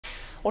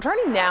Well,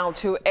 turning now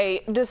to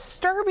a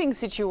disturbing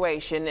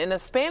situation in a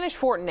Spanish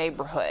Fort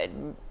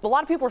neighborhood. A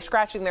lot of people are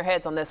scratching their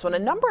heads on this one. A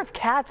number of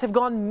cats have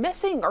gone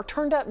missing or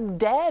turned up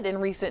dead in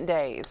recent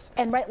days.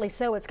 And rightly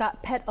so. It's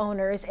got pet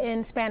owners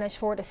in Spanish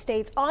Fort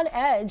Estates on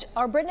edge.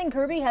 Our Brendan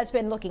Kirby has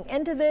been looking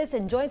into this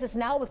and joins us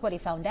now with what he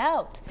found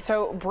out.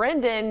 So,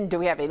 Brendan, do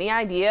we have any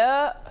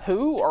idea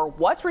who or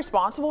what's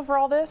responsible for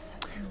all this?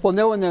 Well,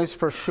 no one knows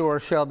for sure,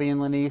 Shelby and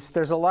Lanice.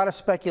 There's a lot of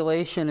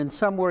speculation and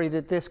some worry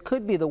that this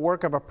could be the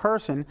work of a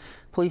person.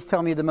 Police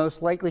tell me the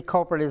most likely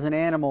culprit is an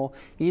animal.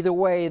 Either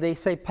way, they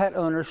say pet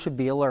owners should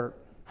be alert.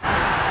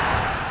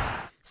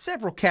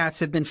 Several cats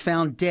have been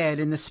found dead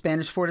in the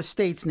Spanish Fort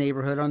Estates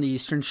neighborhood on the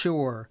Eastern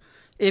Shore.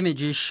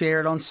 Images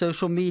shared on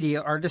social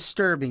media are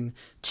disturbing,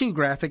 too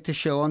graphic to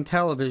show on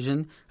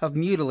television, of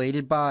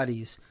mutilated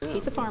bodies.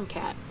 He's a farm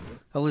cat.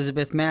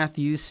 Elizabeth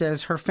Matthews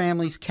says her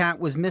family's cat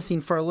was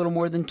missing for a little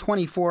more than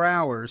 24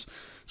 hours.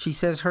 She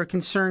says her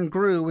concern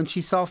grew when she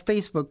saw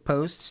Facebook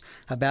posts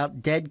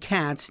about dead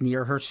cats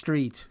near her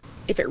street.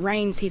 If it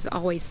rains, he's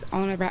always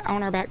on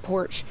our back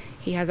porch.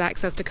 He has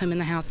access to come in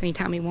the house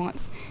anytime he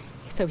wants.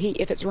 So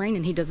if it's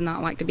raining, he does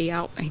not like to be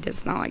out. He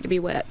does not like to be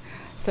wet.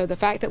 So the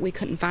fact that we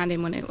couldn't find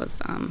him when it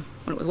was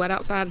wet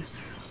outside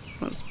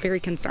was very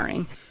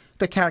concerning.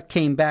 The cat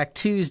came back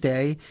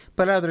Tuesday,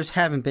 but others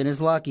haven't been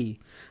as lucky.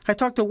 I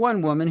talked to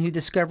one woman who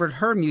discovered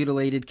her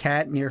mutilated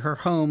cat near her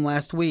home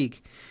last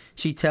week.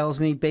 She tells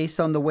me based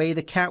on the way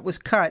the cat was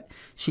cut,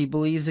 she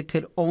believes it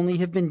could only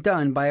have been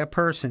done by a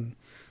person.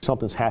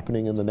 Something's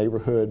happening in the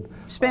neighborhood.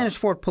 Spanish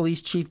Fort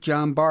Police Chief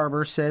John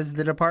Barber says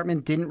the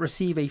department didn't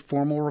receive a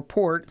formal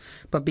report,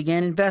 but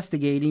began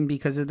investigating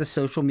because of the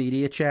social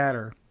media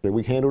chatter.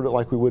 We handled it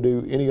like we would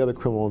do any other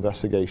criminal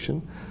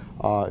investigation.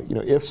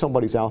 If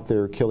somebody's out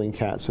there killing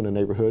cats in a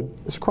neighborhood,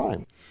 it's a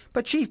crime.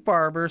 But Chief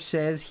Barber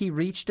says he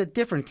reached a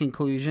different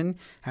conclusion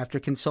after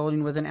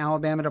consulting with an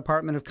Alabama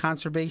Department of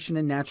Conservation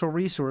and Natural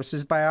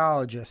Resources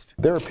biologist.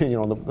 Their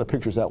opinion on the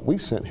pictures that we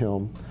sent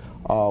him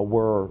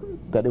were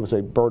that it was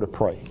a bird of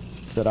prey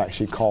that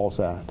actually caused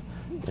that.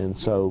 And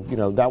so,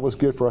 that was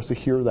good for us to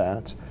hear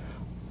that.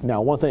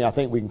 Now, one thing I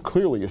think we can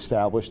clearly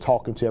establish,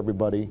 talking to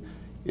everybody,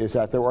 is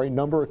that there are a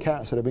number of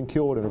cats that have been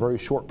killed in a very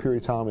short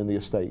period of time in the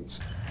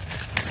estates.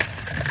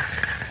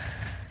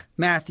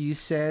 Matthews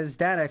says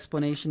that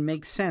explanation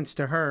makes sense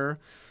to her.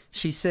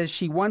 She says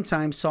she one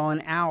time saw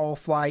an owl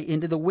fly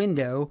into the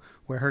window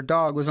where her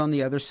dog was on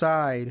the other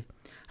side.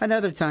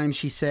 Another time,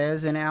 she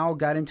says, an owl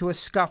got into a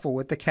scuffle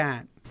with the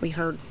cat. We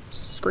heard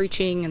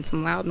screeching and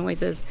some loud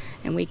noises,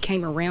 and we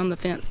came around the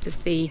fence to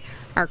see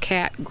our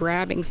cat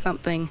grabbing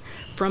something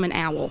from an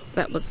owl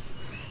that was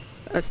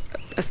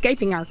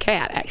escaping our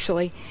cat,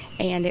 actually,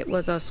 and it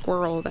was a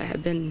squirrel that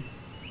had been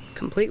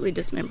completely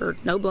dismembered,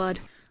 no blood.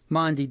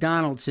 Mondi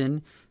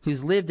Donaldson,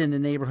 who's lived in the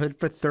neighborhood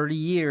for 30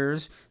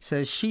 years,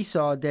 says she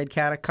saw a dead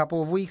cat a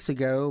couple of weeks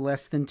ago,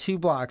 less than 2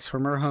 blocks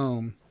from her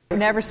home. I've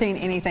never seen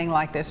anything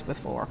like this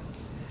before,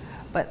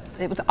 but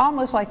it was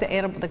almost like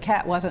the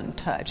cat wasn't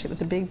touched. It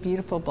was a big,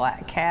 beautiful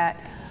black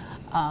cat.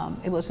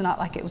 It was not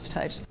like it was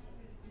touched.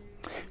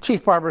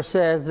 Chief Barber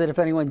says that if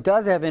anyone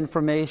does have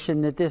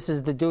information that this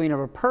is the doing of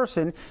a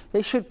person,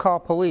 they should call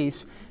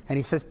police. And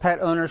he says pet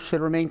owners should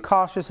remain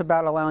cautious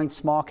about allowing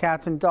small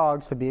cats and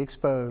dogs to be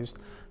exposed.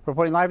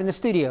 Reporting live in the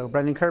studio,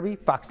 Brendan Kirby,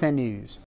 Fox 10 News.